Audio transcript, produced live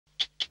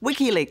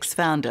Wikileaks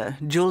founder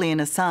Julian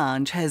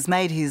Assange has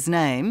made his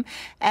name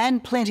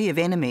and plenty of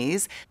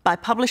enemies by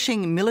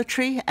publishing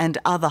military and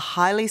other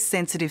highly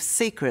sensitive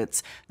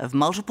secrets of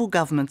multiple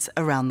governments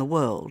around the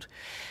world.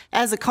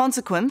 As a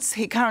consequence,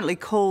 he currently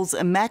calls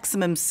a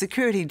maximum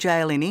security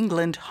jail in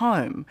England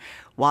home,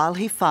 while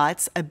he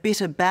fights a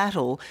bitter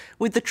battle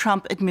with the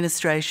Trump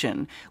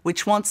administration,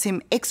 which wants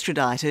him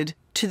extradited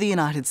to the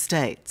United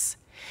States.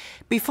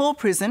 Before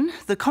prison,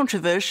 the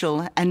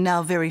controversial and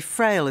now very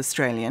frail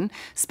Australian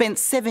spent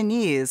 7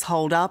 years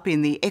holed up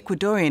in the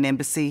Ecuadorian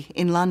Embassy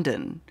in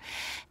London.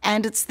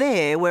 And it's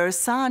there where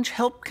Assange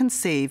helped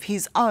conceive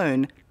his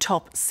own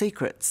top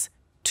secrets,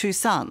 2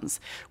 sons,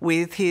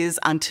 with his,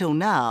 until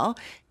now,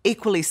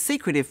 equally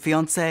secretive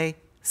fiancée,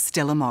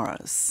 Stella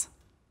Moris.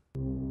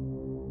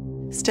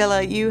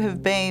 Stella, you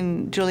have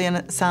been Julian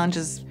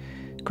Assange's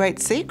great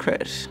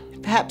secret,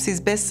 perhaps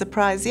his best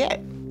surprise yet.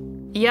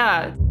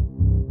 Yeah.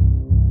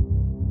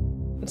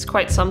 It's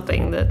quite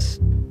something that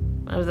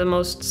one of the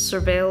most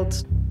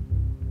surveilled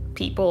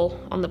people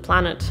on the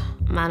planet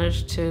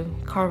managed to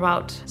carve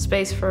out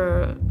space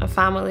for a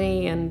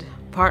family and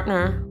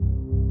partner.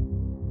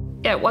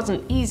 Yeah, it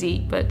wasn't easy,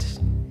 but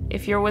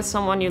if you're with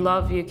someone you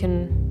love, you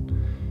can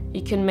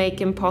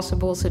make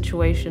impossible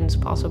situations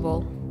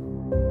possible.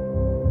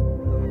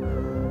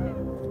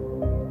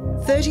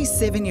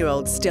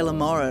 37-year-old Stella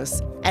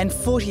Moris and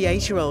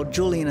 48-year-old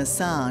Julian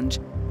Assange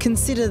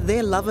consider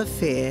their love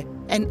affair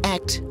an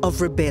act of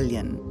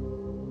rebellion.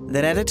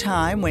 That at a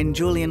time when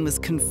Julian was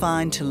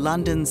confined to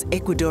London's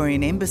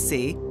Ecuadorian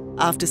Embassy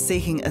after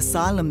seeking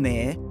asylum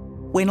there,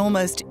 when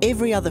almost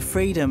every other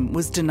freedom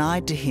was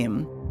denied to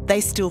him,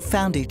 they still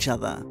found each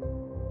other.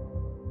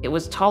 It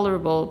was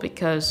tolerable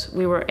because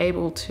we were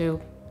able to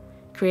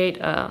create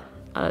a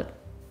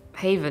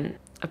haven,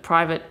 a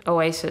private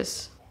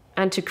oasis,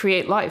 and to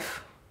create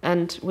life.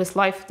 And with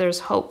life, there's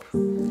hope.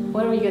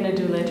 What are we gonna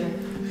do later?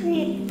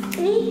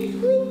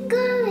 We're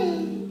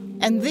going.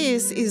 And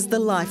this is the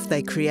life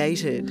they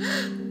created.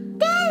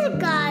 There's a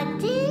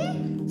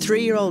garden.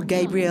 3-year-old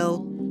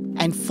Gabriel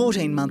and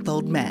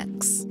 14-month-old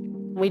Max.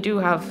 We do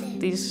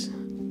have these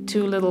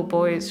 2 little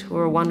boys who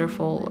are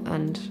wonderful,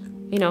 and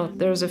you know,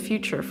 there's a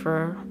future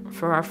for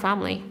our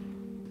family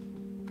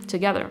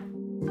together.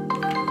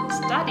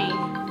 Study.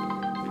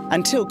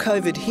 Until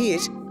COVID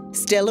hit,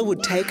 Stella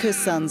would take her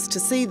sons to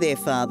see their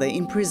father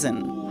in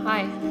prison.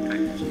 Hi.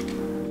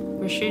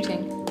 We're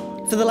shooting.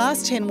 For the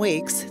last 10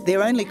 weeks,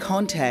 their only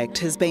contact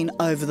has been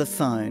over the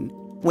phone,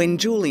 when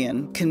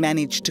Julian can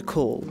manage to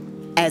call,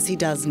 as he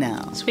does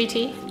now.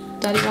 Sweetie,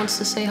 Daddy wants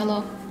to say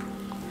hello.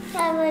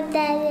 Hello,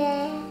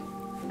 Daddy.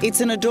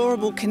 It's an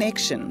adorable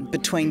connection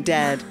between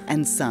dad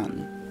and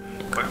son.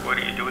 What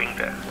are you doing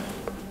there?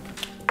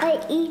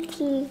 I'm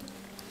eating.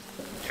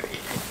 You're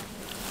eating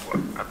what?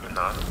 A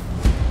banana?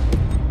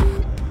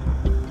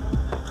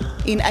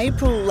 In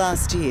April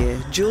last year,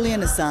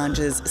 Julian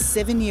Assange's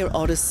 7-year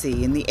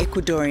odyssey in the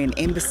Ecuadorian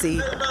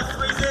Embassy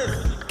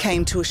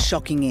came to a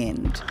shocking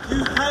end.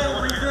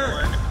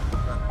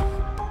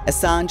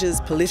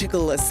 Assange's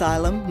political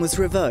asylum was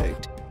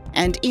revoked,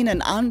 and in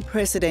an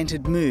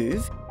unprecedented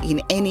move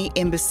in any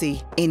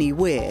embassy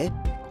anywhere,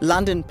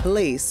 London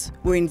police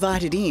were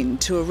invited in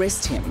to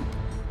arrest him.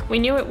 We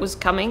knew it was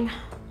coming,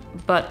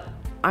 but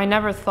I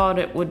never thought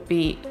it would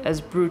be as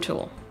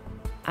brutal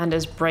and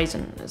as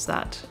brazen as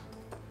that.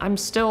 I'm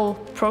still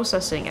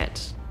processing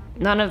it.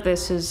 None of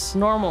this is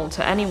normal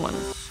to anyone.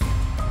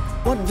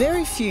 What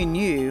very few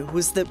knew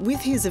was that with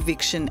his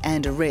eviction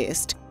and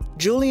arrest,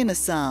 Julian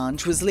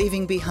Assange was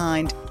leaving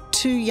behind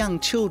 2 young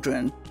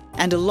children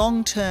and a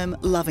long-term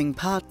loving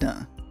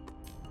partner.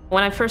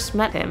 When I first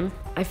met him,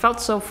 I felt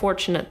so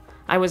fortunate.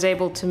 I was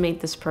able to meet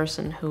this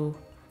person who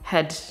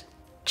had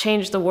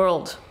changed the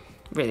world,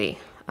 really,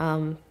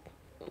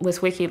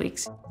 with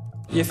Wikileaks.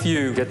 If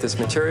you get this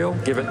material,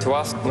 give it to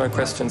us, no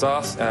questions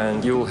asked,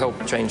 and you'll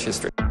help change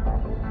history.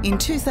 In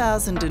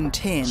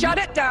 2010... Shut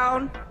it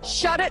down!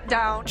 Shut it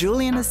down!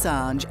 Julian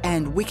Assange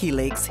and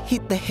Wikileaks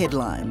hit the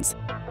headlines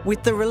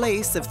with the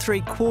release of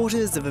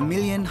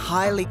 750,000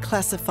 highly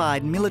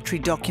classified military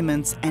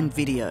documents and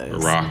videos.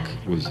 Iraq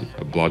was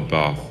a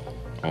bloodbath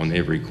on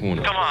every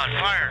corner. Come on,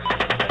 fire!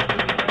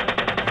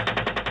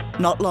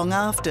 Not long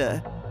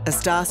after, a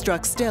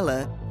starstruck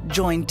Stella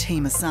joined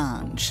Team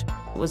Assange.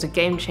 It was a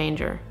game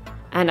changer,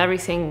 and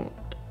everything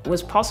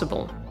was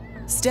possible.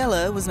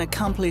 Stella was an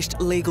accomplished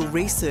legal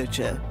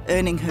researcher,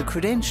 earning her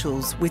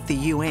credentials with the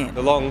UN.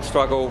 The long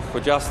struggle for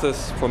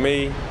justice for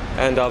me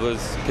and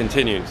others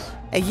continues.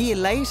 A year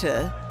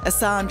later,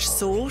 Assange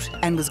sought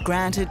and was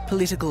granted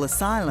political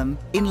asylum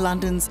in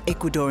London's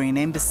Ecuadorian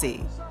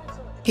Embassy.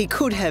 He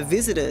could have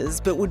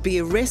visitors, but would be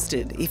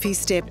arrested if he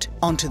stepped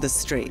onto the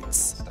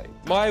streets.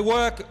 My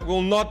work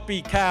will not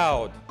be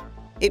cowed.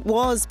 It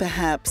was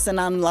perhaps an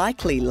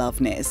unlikely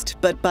love nest,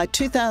 but by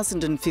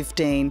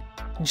 2015,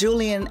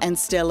 Julian and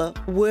Stella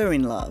were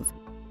in love,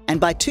 and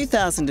by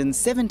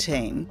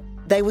 2017,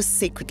 they were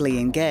secretly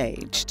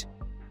engaged.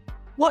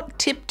 What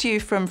tipped you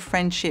from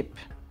friendship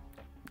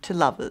to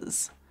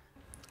lovers?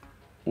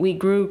 We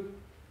grew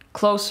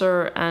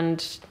closer,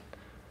 and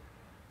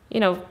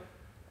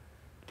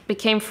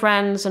became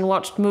friends and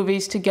watched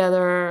movies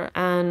together,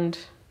 and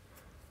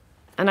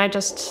I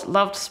just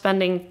loved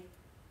spending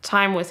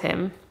time with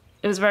him.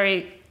 It was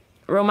very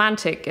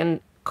romantic and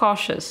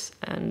cautious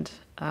and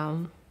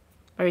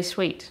very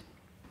sweet.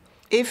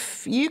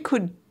 If you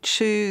could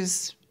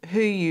choose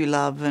who you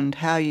love and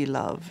how you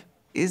love,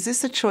 is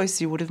this a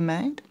choice you would have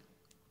made?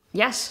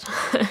 Yes.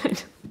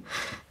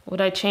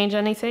 Would I change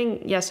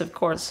anything? Yes, of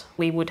course.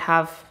 We would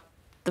have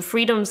the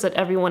freedoms that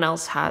everyone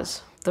else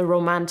has, the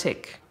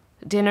romantic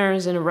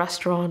dinners in a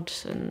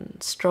restaurant and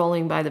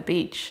strolling by the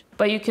beach.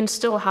 But you can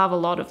still have a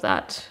lot of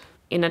that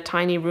in a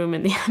tiny room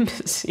in the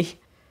embassy.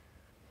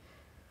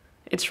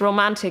 It's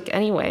romantic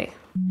anyway.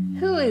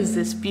 Who is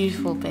this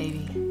beautiful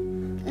baby?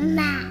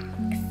 Max.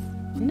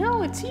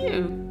 No, it's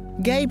you.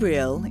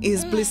 Gabriel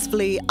is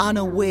blissfully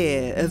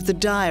unaware of the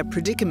dire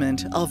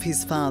predicament of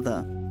his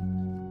father.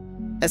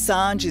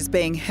 Assange is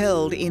being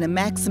held in a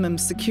maximum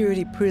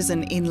security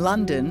prison in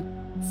London,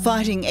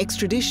 fighting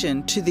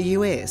extradition to the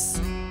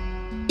US.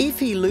 If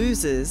he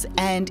loses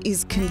and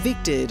is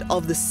convicted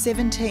of the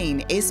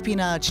 17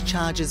 espionage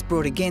charges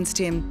brought against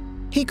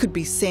him, he could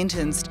be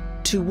sentenced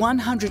to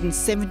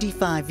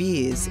 175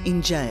 years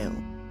in jail.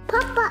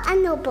 Papa, a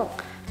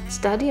notebook.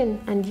 Daddy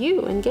and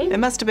you and Gabe. It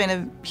must have been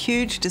a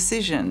huge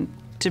decision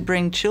to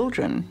bring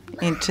children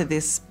into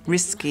this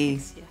risky,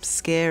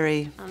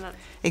 scary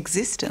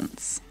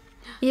existence.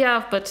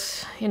 Yeah,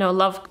 but,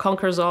 love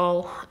conquers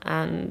all.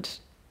 And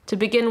to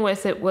begin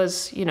with, it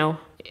was,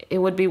 it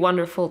would be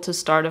wonderful to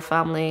start a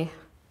family.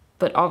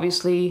 But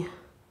obviously,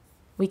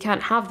 we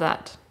can't have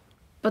that.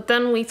 But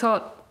then we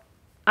thought,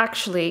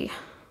 actually,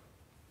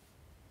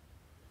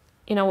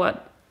 you know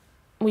what?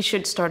 We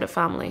should start a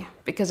family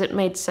because it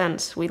made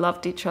sense. We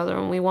loved each other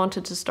and we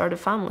wanted to start a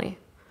family.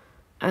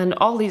 And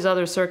all these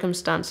other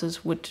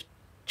circumstances would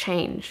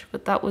change,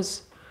 but that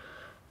was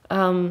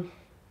a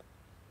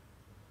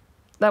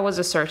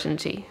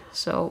certainty.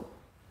 So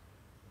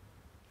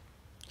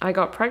I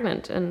got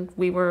pregnant and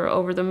we were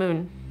over the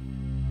moon.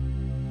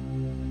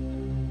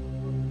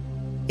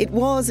 It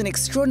was an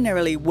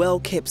extraordinarily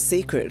well-kept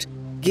secret,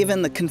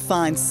 given the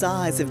confined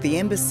size of the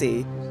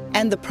embassy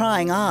and the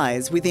prying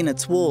eyes within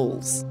its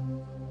walls.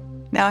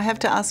 Now, I have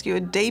to ask you a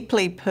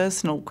deeply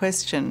personal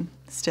question,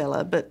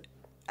 Stella, but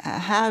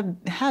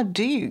how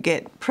do you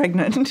get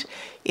pregnant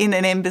in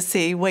an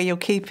embassy where you're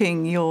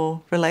keeping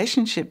your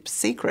relationship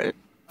secret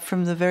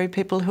from the very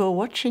people who are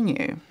watching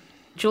you?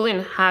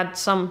 Julian had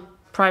some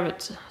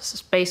private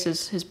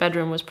spaces. His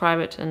bedroom was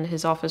private and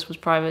his office was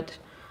private,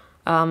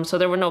 so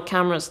there were no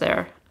cameras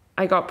there.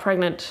 I got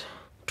pregnant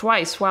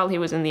twice while he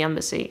was in the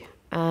embassy,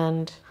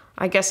 and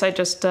I guess I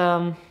just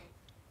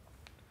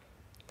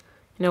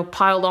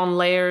piled on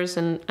layers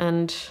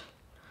and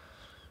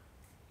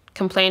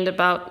complained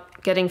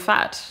about getting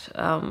fat.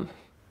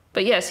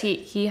 But yes,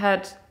 he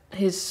had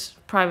his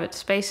private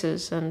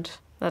spaces, and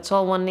that's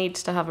all one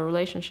needs to have a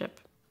relationship.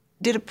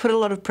 Did it put a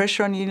lot of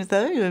pressure on you,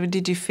 though? Or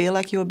did you feel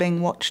like you were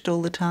being watched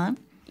all the time?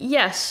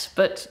 Yes,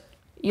 but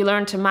you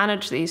learn to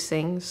manage these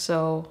things.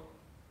 So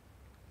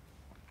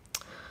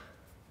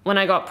when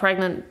I got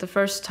pregnant the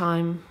first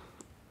time,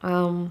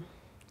 there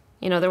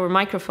were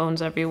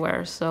microphones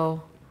everywhere,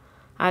 so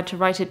I had to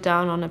write it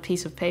down on a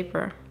piece of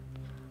paper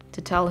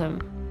to tell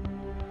him.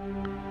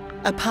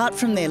 Apart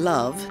from their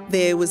love,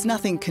 there was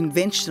nothing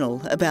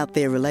conventional about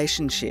their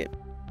relationship.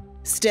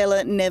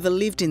 Stella never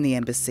lived in the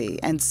embassy,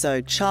 and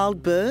so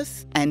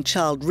childbirth and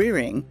child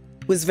rearing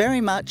was very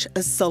much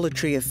a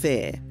solitary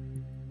affair.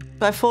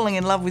 By falling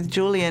in love with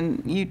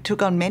Julian, you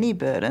took on many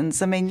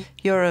burdens. I mean,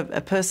 you're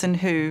a person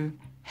who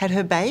had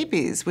her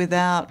babies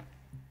without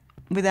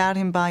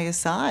him by your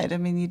side. I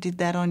mean, you did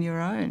that on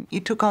your own. You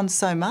took on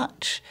so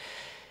much.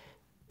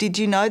 Did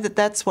you know that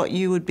that's what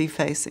you would be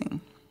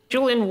facing?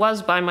 Julian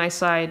was by my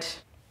side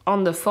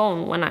on the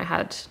phone when I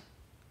had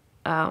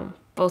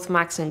both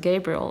Max and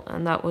Gabriel,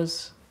 and that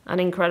was an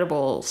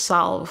incredible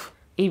salve,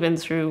 even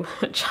through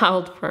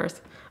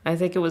childbirth. I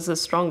think it was the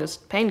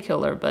strongest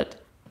painkiller,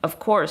 but of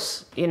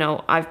course,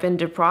 I've been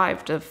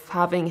deprived of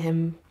having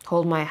him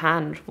hold my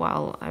hand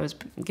while I was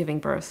giving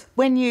birth.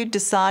 When you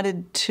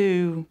decided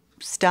to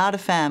start a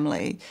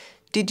family,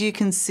 did you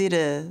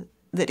consider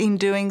that in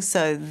doing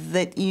so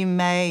that you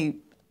may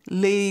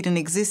lead an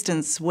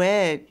existence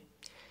where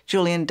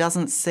Julian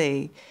doesn't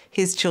see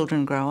his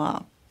children grow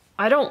up?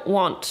 I don't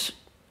want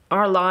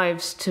our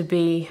lives to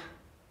be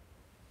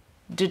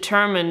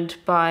determined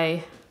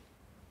by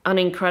an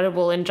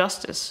incredible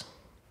injustice.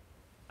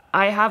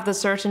 I have the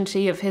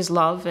certainty of his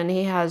love and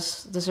he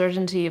has the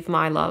certainty of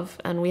my love,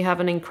 and we have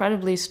an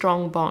incredibly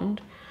strong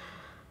bond.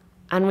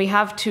 And we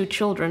have 2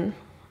 children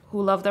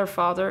who love their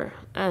father,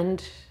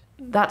 and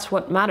that's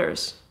what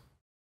matters.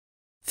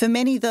 For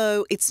many,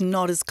 though, it's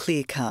not as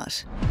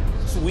clear-cut.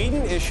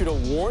 Sweden issued a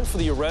warrant for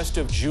the arrest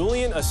of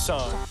Julian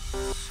Assange.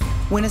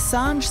 When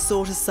Assange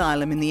sought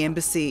asylum in the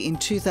embassy in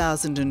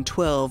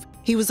 2012,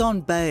 he was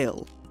on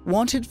bail,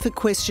 wanted for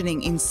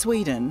questioning in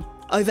Sweden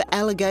over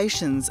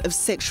allegations of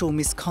sexual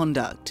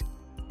misconduct.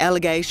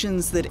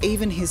 Allegations that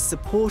even his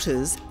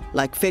supporters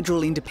like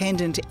federal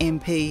independent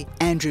MP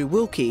Andrew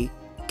Wilkie,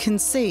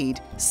 concede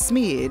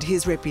smeared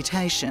his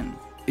reputation.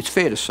 It's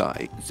fair to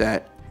say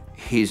that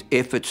his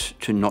efforts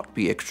to not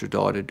be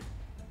extradited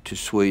to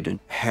Sweden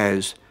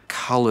has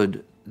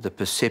coloured the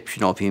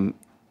perception of him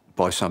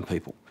by some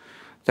people.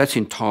 That's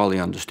entirely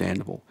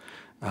understandable.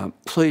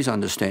 Please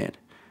understand,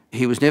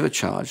 he was never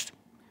charged,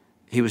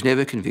 he was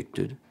never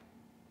convicted,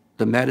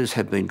 the matters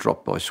have been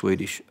dropped by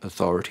Swedish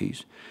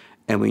authorities,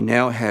 and we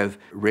now have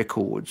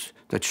records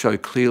that show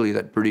clearly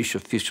that British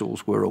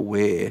officials were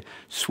aware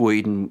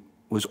Sweden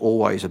was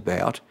always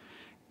about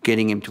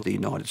getting him to the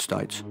United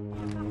States.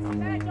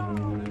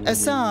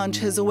 Assange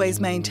has always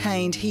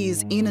maintained he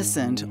is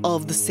innocent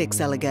of the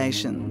sex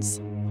allegations.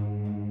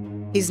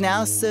 He's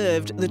now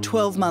served the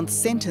 12-month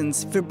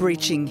sentence for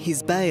breaching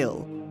his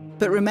bail,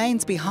 but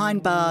remains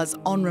behind bars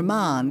on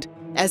remand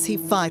as he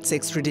fights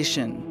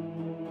extradition.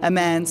 A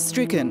man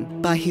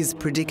stricken by his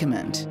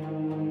predicament.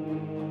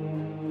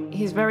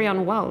 He's very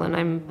unwell, and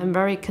I'm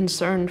very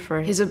concerned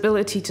for his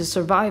ability to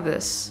survive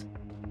this.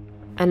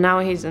 And now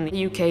he's in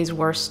the UK's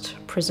worst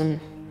prison,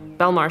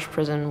 Belmarsh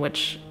prison,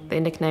 which they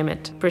nickname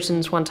it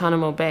Britain's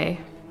Guantanamo Bay.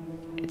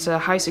 It's a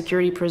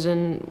high-security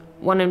prison.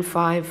 1 in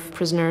 5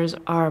 prisoners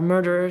are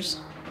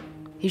murderers.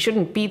 He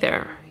shouldn't be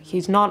there.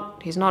 He's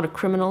not a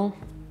criminal.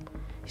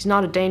 He's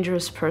not a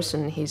dangerous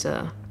person. He's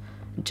a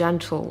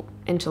gentle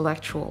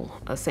intellectual,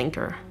 a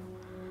thinker,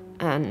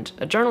 and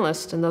a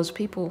journalist, and those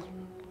people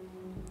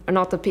are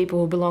not the people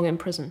who belong in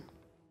prison.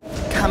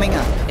 Coming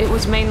up, it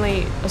was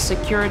mainly a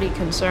security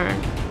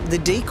concern. The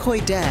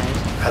decoy dad.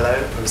 Hello,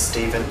 I'm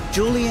Stephen.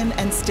 Julian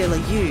and Stella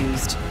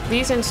used.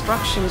 These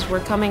instructions were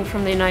coming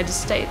from the United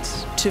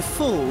States. To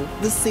fool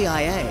the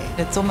CIA.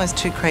 It's almost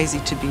too crazy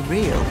to be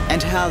real.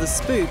 And how the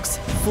spooks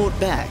fought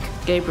back.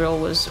 Gabriel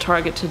was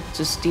targeted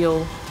to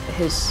steal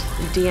his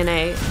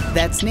DNA.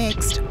 That's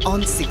next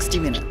on 60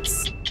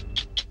 Minutes.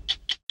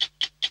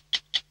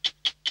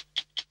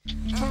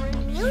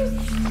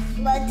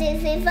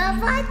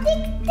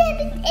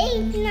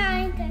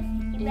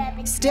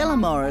 Stella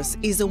Moris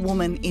is a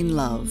woman in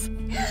love.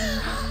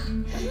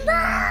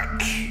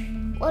 Look!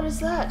 What is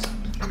that?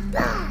 A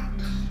bird.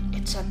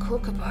 It's a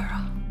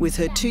kookaburra. With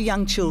her 2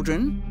 young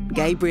children,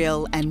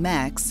 Gabriel and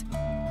Max,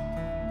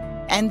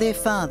 and their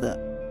father,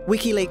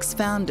 Wikileaks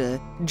founder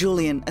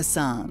Julian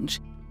Assange,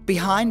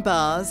 behind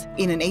bars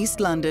in an East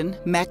London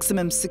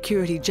maximum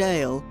security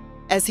jail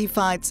as he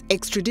fights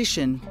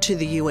extradition to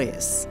the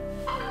US.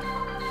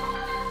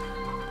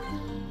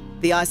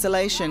 The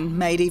isolation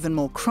made even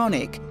more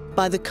chronic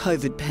by the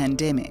COVID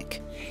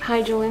pandemic.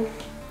 Hi, Julian.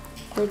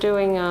 We're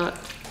doing a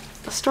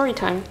story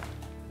time.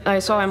 I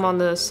saw him on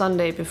the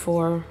Sunday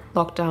before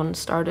lockdown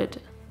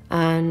started,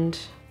 and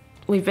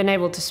we've been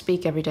able to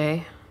speak every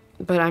day,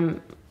 but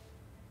I'm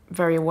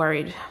very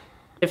worried.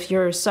 If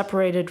you're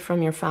separated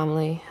from your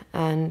family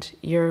and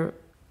you're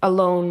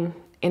alone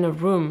in a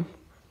room,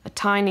 a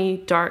tiny,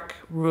 dark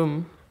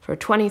room, for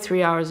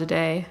 23 hours a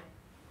day,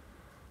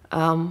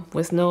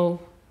 with no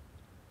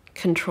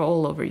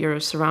control over your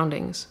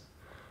surroundings,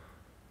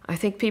 I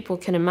think people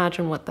can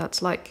imagine what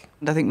that's like.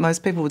 I think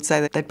most people would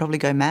say that they'd probably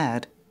go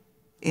mad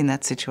in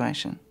that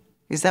situation.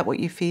 Is that what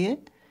you fear?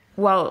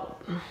 Well,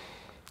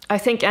 I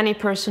think any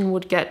person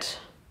would get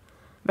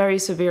very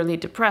severely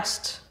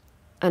depressed,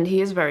 and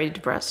he is very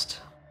depressed.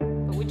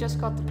 But we just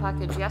got the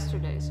package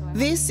yesterday, so...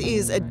 This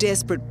is a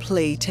desperate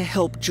plea to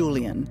help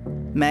Julian,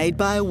 made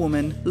by a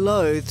woman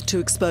loath to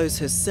expose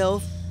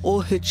herself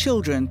or her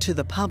children to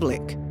the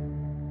public.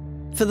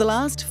 For the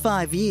last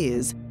 5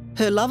 years,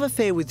 her love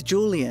affair with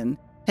Julian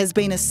has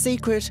been a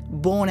secret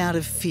born out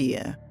of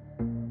fear.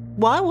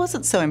 Why was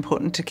it so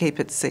important to keep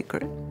it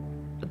secret?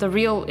 The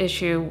real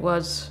issue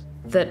was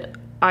that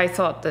I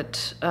thought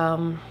that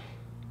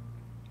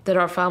that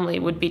our family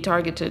would be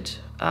targeted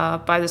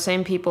by the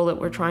same people that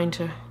were trying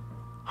to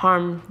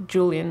harm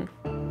Julian.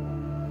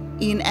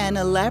 In an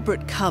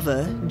elaborate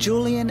cover,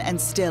 Julian and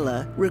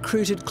Stella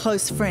recruited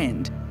close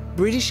friend,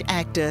 British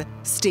actor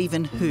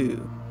Stephen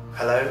Hu.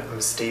 Hello,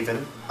 I'm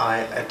Stephen.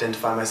 I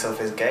identify myself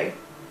as gay,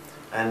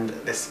 and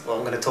this is what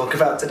I'm going to talk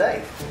about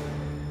today.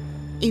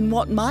 In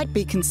what might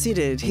be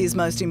considered his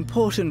most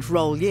important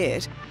role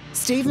yet,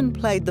 Stephen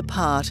played the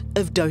part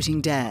of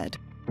doting dad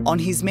on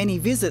his many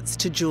visits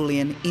to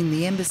Julian in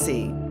the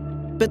embassy.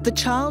 But the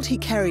child he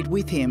carried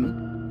with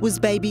him was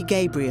baby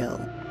Gabriel,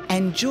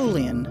 and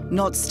Julian,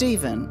 not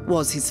Stephen,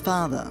 was his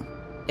father.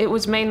 It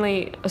was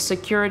mainly a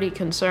security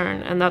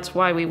concern, and that's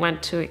why we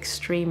went to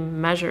extreme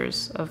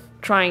measures of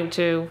trying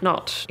to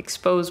not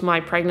expose my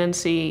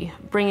pregnancy,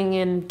 bringing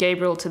in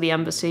Gabriel to the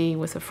embassy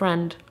with a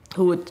friend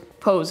who would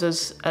pose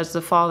as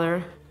the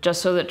father,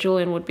 just so that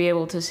Julian would be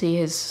able to see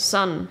his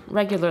son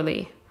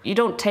regularly. You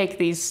don't take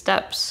these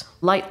steps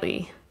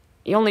lightly.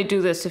 You only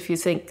do this if you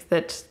think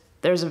that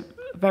there's a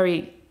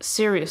very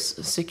serious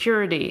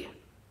security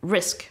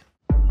risk.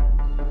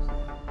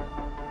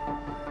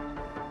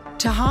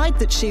 To hide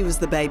that she was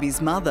the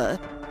baby's mother,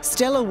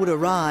 Stella would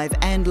arrive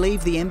and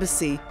leave the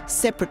embassy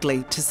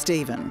separately to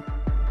Stephen.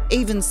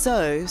 Even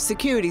so,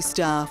 security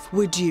staff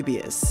were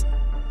dubious.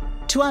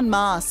 To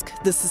unmask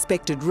the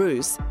suspected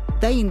ruse,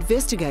 They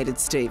investigated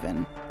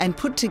Stephen and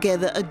put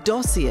together a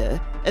dossier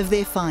of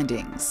their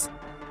findings.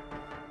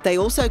 They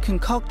also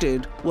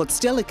concocted what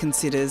Stella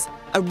considers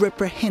a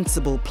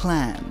reprehensible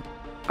plan.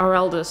 Our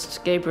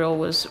eldest, Gabriel,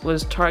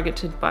 was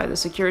targeted by the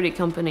security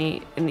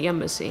company in the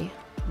embassy.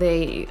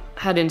 They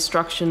had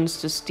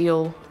instructions to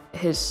steal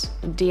his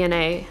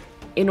DNA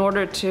in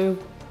order to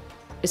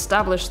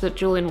establish that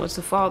Julian was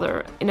the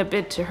father in a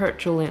bid to hurt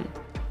Julian.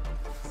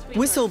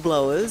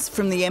 Whistleblowers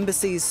from the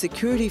embassy's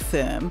security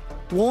firm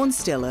warned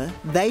Stella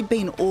they'd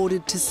been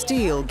ordered to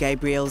steal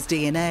Gabriel's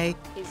DNA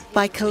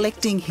by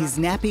collecting his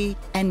nappy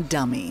and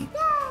dummy.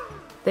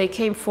 They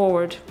came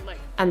forward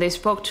and they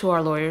spoke to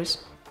our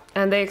lawyers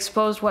and they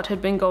exposed what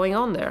had been going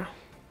on there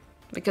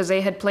because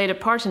they had played a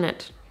part in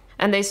it.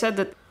 And they said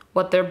that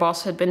what their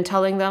boss had been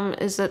telling them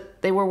is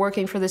that they were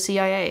working for the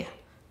CIA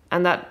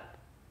and that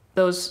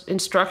those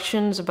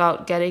instructions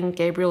about getting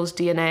Gabriel's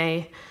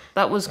DNA,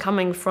 that was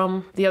coming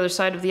from the other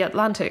side of the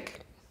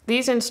Atlantic.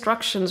 These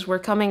instructions were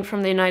coming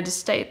from the United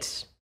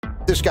States.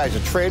 This guy's a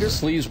traitor.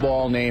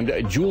 Sleazeball named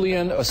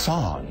Julian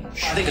Assange.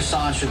 I think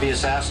Assange should be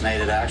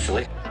assassinated,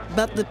 actually.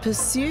 But the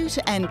pursuit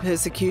and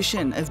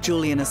persecution of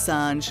Julian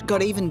Assange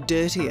got even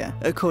dirtier,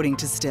 according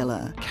to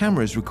Stella.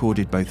 Cameras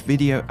recorded both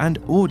video and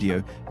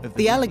audio of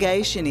the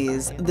allegation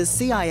is the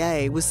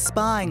CIA was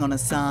spying on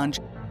Assange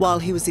while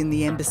he was in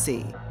the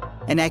embassy,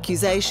 an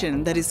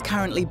accusation that is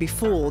currently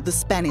before the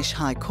Spanish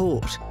High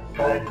Court.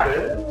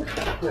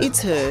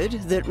 It's heard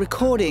that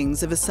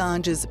recordings of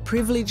Assange's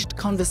privileged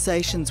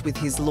conversations with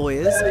his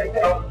lawyers,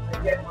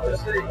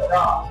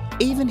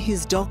 even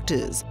his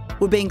doctors,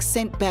 were being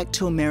sent back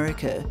to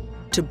America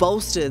to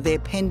bolster their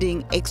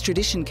pending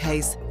extradition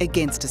case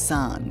against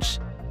Assange.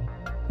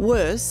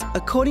 Worse,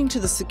 according to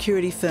the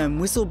security firm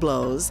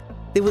Whistleblowers,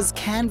 there was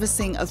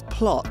canvassing of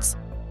plots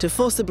to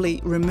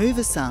forcibly remove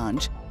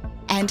Assange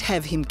and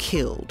have him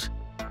killed.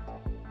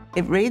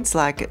 It reads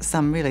like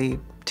some really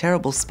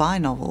terrible spy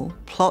novel.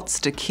 Plots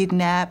to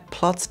kidnap,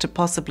 plots to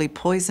possibly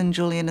poison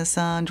Julian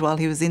Assange while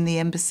he was in the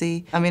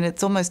embassy. I mean,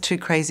 it's almost too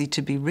crazy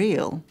to be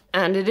real.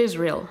 And it is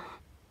real.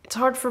 It's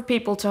hard for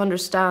people to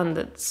understand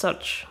that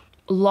such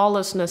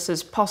lawlessness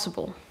is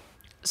possible.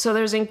 So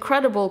there's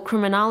incredible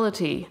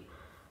criminality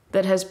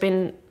that has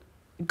been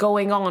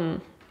going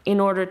on in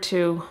order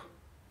to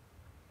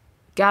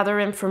gather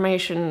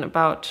information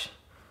about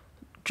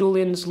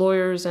Julian's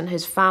lawyers and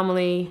his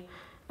family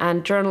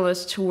and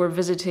journalists who were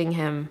visiting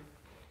him.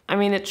 I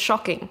mean, it's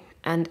shocking,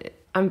 and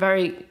I'm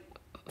very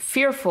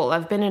fearful.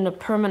 I've been in a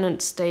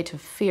permanent state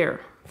of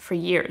fear for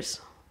years,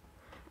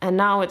 and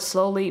now it's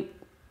slowly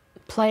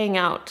playing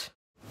out.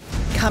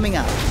 Coming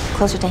up.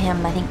 Closer to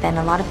him, I think, than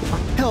a lot of people.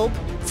 Help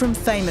from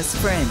famous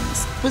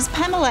friends. Was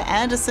Pamela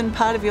Anderson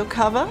part of your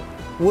cover?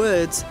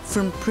 Words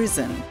from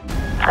prison.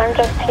 I'm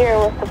just here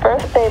with the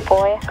birthday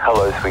boy.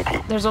 Hello, sweetie.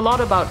 There's a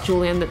lot about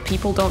Julian that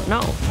people don't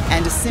know.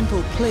 And a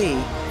simple plea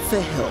for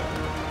help.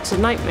 It's a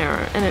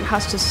nightmare, and it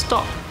has to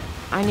stop.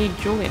 I need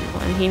Julian,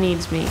 and he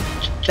needs me.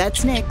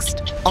 That's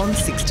next on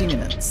 60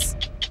 Minutes.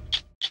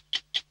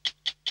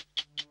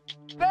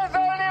 There's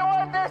only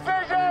one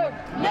decision!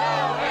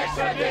 No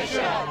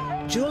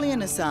extradition!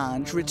 Julian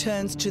Assange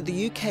returns to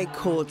the UK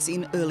courts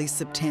in early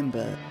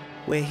September,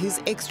 where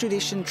his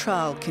extradition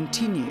trial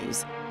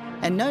continues,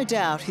 and no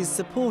doubt his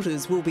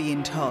supporters will be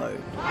in tow.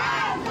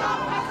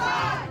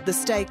 The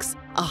stakes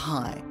are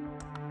high.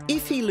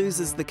 If he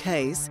loses the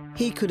case,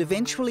 he could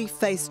eventually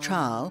face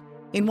trial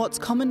in what's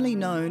commonly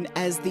known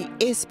as the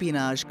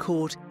espionage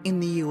court in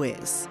the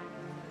US.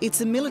 It's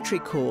a military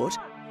court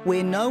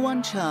where no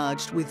one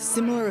charged with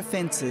similar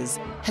offences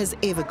has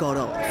ever got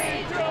off.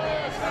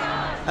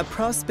 A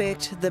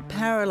prospect that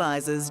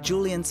paralyses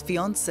Julian's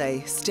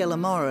fiancée, Stella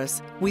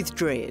Moris, with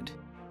dread.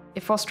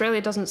 If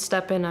Australia doesn't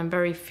step in, I'm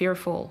very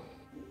fearful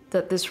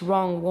that this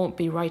wrong won't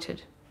be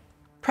righted.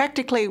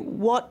 Practically,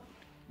 what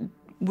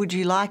would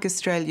you like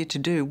Australia to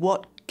do?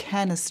 What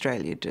can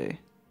Australia do?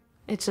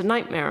 It's a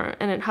nightmare,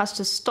 and it has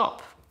to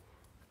stop.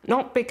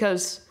 Not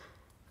because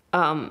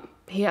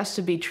he has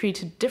to be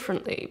treated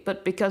differently,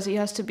 but because he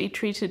has to be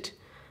treated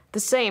the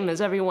same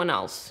as everyone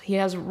else. He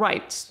has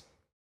rights.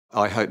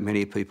 I hope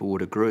many people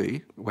would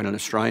agree when an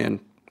Australian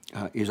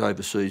is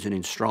overseas and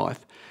in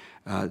strife,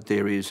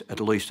 there is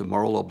at least a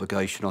moral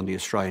obligation on the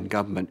Australian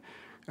government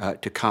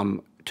to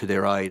come to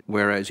their aid,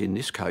 whereas in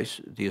this case,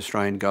 the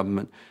Australian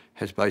government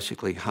has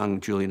basically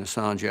hung Julian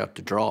Assange out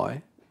to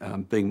dry,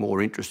 being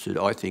more interested,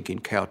 I think, in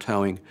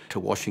kowtowing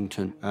to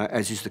Washington,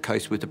 as is the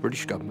case with the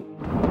British government.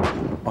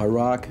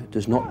 Iraq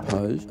does not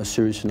pose a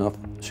serious enough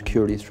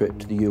security threat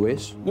to the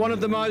US. One of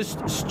the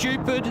most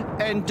stupid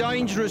and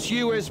dangerous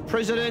US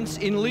presidents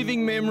in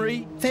living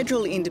memory.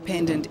 Federal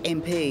Independent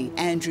MP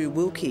Andrew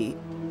Wilkie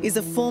is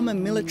a former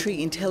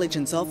military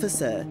intelligence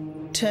officer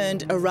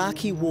turned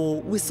Iraqi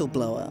war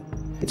whistleblower.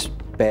 It's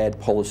bad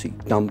policy,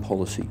 dumb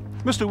policy.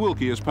 Mr.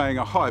 Wilkie is paying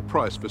a high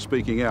price for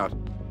speaking out.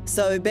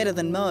 So better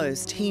than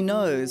most, he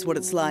knows what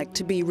it's like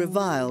to be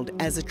reviled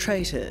as a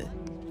traitor,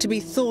 to be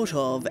thought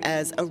of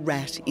as a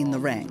rat in the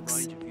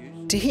ranks.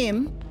 To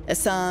him,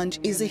 Assange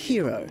is a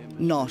hero,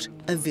 not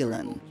a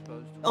villain.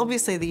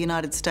 Obviously, the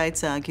United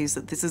States argues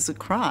that this is a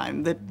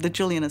crime, that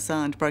Julian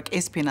Assange broke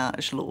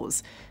espionage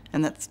laws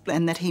and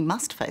that he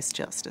must face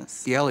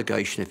justice. The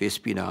allegation of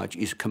espionage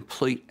is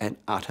complete and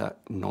utter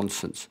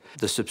nonsense.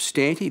 The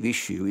substantive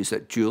issue is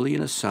that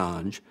Julian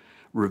Assange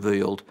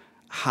revealed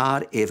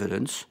hard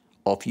evidence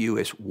of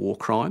US war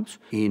crimes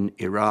in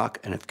Iraq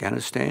and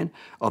Afghanistan,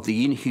 of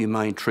the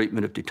inhumane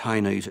treatment of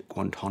detainees at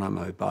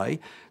Guantanamo Bay.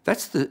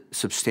 That's the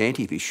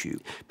substantive issue.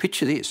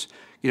 Picture this.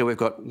 We've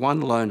got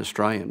one lone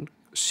Australian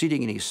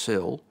sitting in his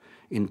cell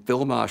in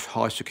Belmarsh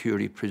High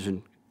Security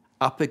Prison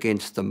up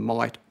against the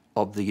might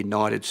of the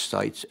United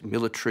States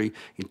military,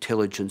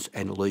 intelligence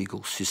and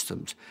legal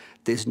systems.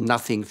 There's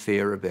nothing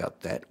fair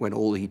about that when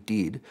all he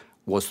did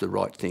was the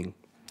right thing.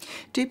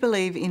 Do you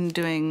believe in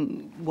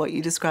doing what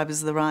you describe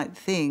as the right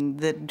thing,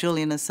 that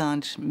Julian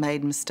Assange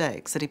made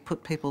mistakes, that he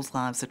put people's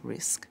lives at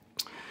risk?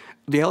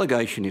 The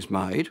allegation is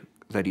made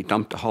that he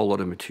dumped a whole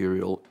lot of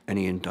material and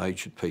he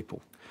endangered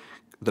people.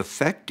 The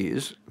fact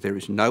is there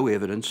is no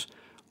evidence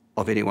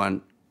of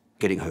anyone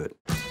getting hurt.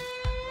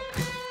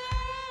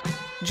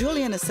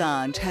 Julian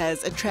Assange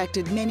has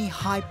attracted many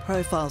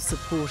high-profile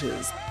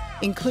supporters,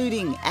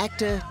 including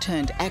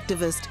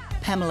actor-turned-activist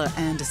Pamela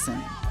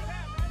Anderson.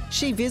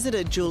 She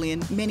visited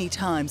Julian many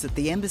times at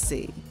the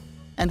embassy,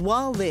 and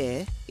while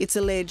there, it's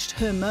alleged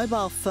her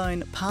mobile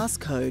phone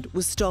passcode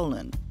was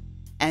stolen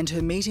and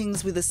her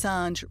meetings with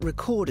Assange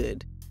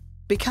recorded,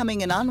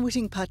 becoming an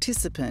unwitting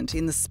participant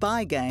in the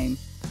spy game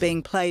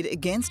being played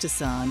against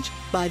Assange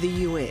by the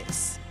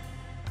US.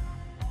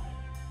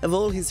 Of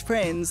all his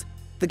friends,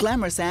 the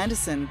glamorous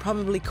Anderson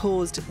probably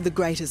caused the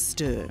greatest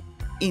stir,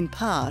 in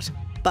part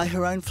by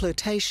her own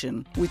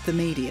flirtation with the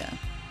media.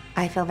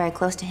 I feel very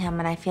close to him,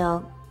 and I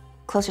feel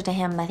closer to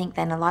him, I think,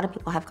 than a lot of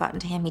people have gotten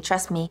to him. He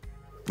trusts me.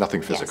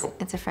 Nothing physical?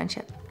 Yes, it's a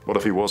friendship. What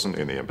if he wasn't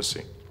in the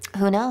embassy?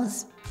 Who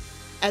knows?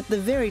 At the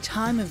very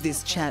time of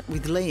this chat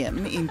with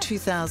Liam in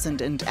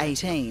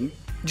 2018,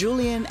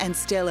 Julian and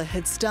Stella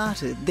had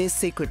started their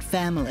secret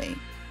family.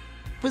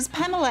 Was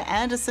Pamela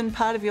Anderson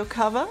part of your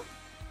cover?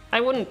 I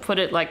wouldn't put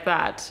it like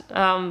that.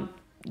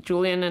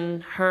 Julian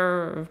and her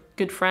are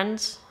good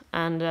friends,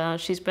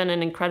 and she's been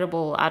an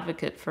incredible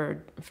advocate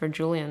for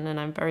Julian, and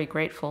I'm very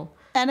grateful.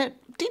 And it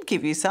did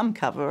give you some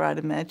cover, I'd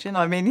imagine.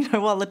 I mean,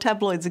 while the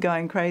tabloids are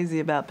going crazy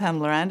about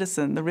Pamela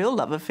Anderson, the real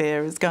love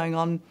affair is going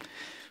on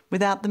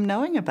without them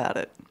knowing about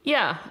it.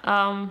 Yeah,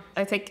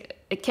 I think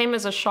it came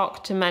as a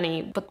shock to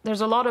many, but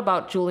there's a lot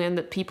about Julian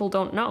that people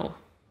don't know.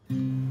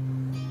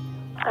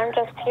 I'm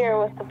just here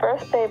with the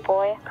birthday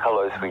boy.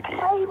 Hello, sweetie.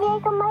 I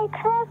make my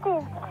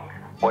present.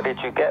 What did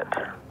you get?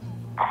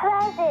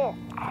 Present.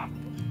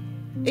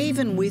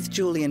 Even with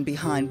Julian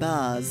behind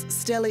bars,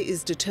 Stella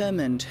is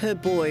determined her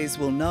boys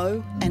will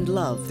know and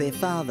love their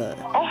father.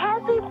 A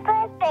happy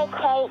birthday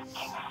cake.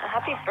 A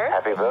happy birthday.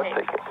 Happy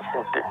birthday cake.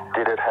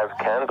 Did it have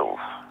candles?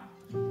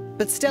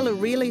 But Stella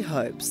really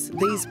hopes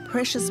these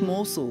precious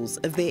morsels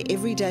of their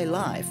everyday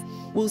life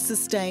will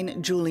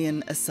sustain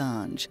Julian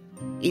Assange,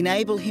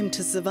 enable him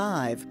to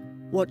survive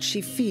what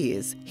she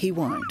fears he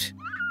won't.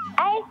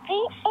 I'm 3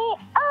 years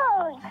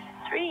old.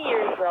 3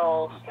 years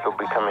old. You're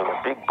becoming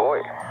a big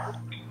boy.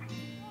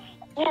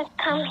 You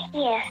come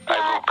here.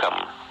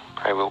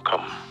 I will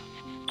come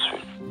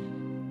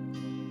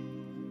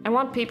soon. I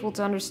want people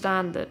to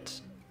understand that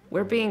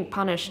we're being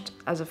punished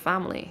as a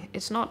family.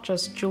 It's not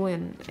just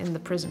Julian in the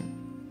prison.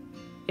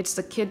 It's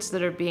the kids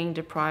that are being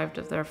deprived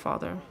of their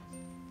father.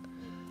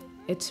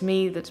 It's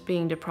me that's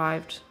being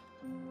deprived.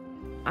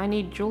 I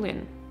need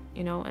Julian,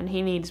 and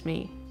he needs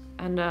me.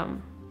 And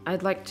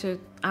I'd like to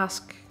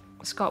ask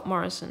Scott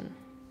Morrison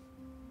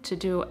to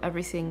do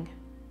everything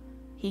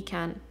he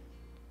can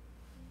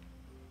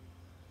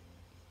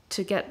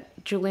to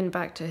get Julian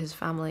back to his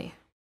family.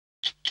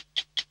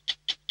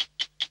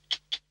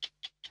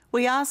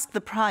 We asked the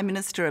Prime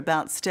Minister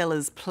about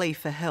Stella's plea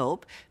for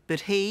help,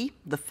 but he,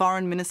 the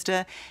Foreign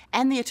Minister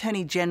and the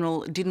Attorney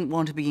General didn't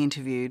want to be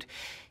interviewed.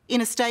 In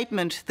a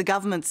statement, the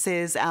government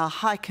says our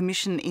High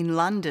Commission in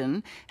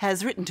London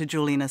has written to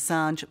Julian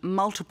Assange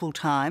multiple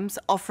times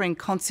offering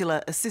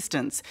consular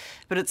assistance,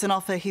 but it's an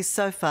offer he's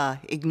so far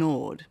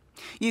ignored.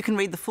 You can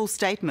read the full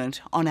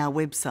statement on our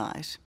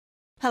website.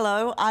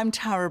 Hello, I'm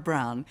Tara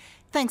Brown.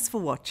 Thanks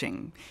for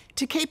watching.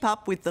 To keep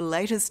up with the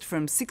latest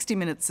from 60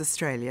 Minutes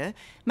Australia,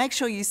 make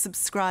sure you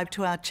subscribe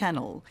to our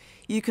channel.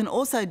 You can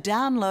also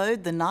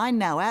download the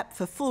 9Now app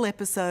for full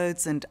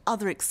episodes and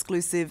other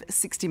exclusive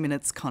 60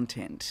 Minutes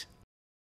content.